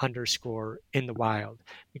Don _ in the wild,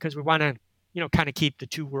 because we want to kind of keep the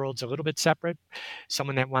two worlds a little bit separate.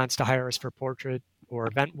 Someone that wants to hire us for portrait or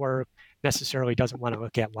event work necessarily doesn't want to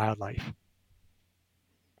look at wildlife.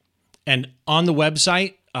 And on the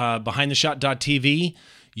website, behindtheshot.tv,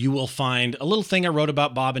 you will find a little thing I wrote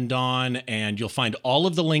about Bob and Dawn, and you'll find all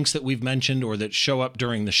of the links that we've mentioned or that show up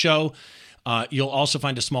during the show. You'll also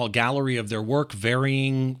find a small gallery of their work,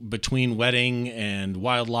 varying between wedding and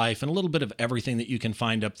wildlife, and a little bit of everything that you can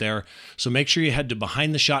find up there. So make sure you head to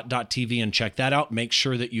behindtheshot.tv and check that out. Make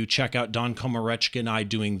sure that you check out Don Komarechka and I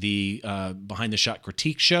doing the Behind the Shot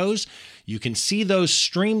critique shows. You can see those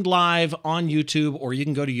streamed live on YouTube, or you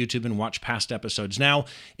can go to YouTube and watch past episodes. Now,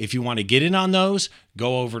 if you want to get in on those,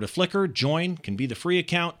 go over to Flickr, join, can be the free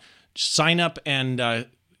account, sign up and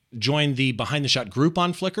join the Behind the Shot group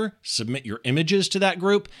on Flickr, submit your images to that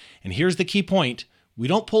group. And here's the key point. We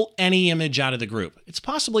don't pull any image out of the group. It's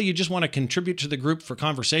possible you just want to contribute to the group for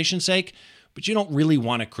conversation's sake, but you don't really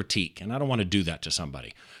want to critique, and I don't want to do that to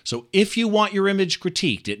somebody. So if you want your image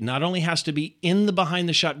critiqued, it not only has to be in the Behind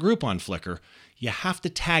the Shot group on Flickr, you have to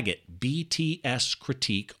tag it BTS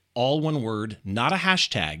Critique, all one word, not a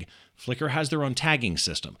hashtag. Flickr has their own tagging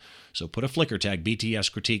system. So put a Flickr tag,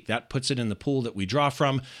 BTS Critique. That puts it in the pool that we draw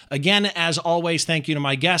from. Again, as always, thank you to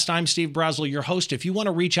my guest. I'm Steve Brazill, your host. If you want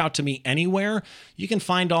to reach out to me anywhere, you can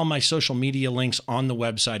find all my social media links on the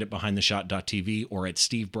website at behindtheshot.tv or at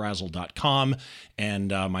stevebrazill.com. And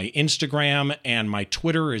my Instagram and my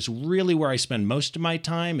Twitter is really where I spend most of my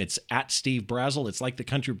time. It's at Steve Brazill. It's like the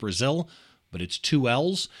country Brazil, but it's 2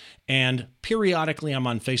 L's. And periodically I'm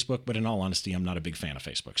on Facebook, but in all honesty, I'm not a big fan of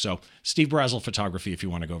Facebook. So Steve Brazill Photography if you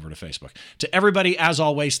want to go over to Facebook. To everybody, as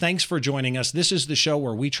always, thanks for joining us. This is the show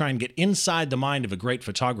where we try and get inside the mind of a great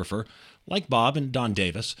photographer like Bob and Don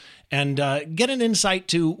Davis and get an insight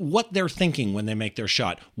to what they're thinking when they make their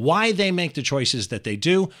shot, why they make the choices that they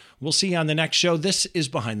do. We'll see you on the next show. This is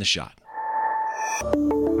Behind the Shot.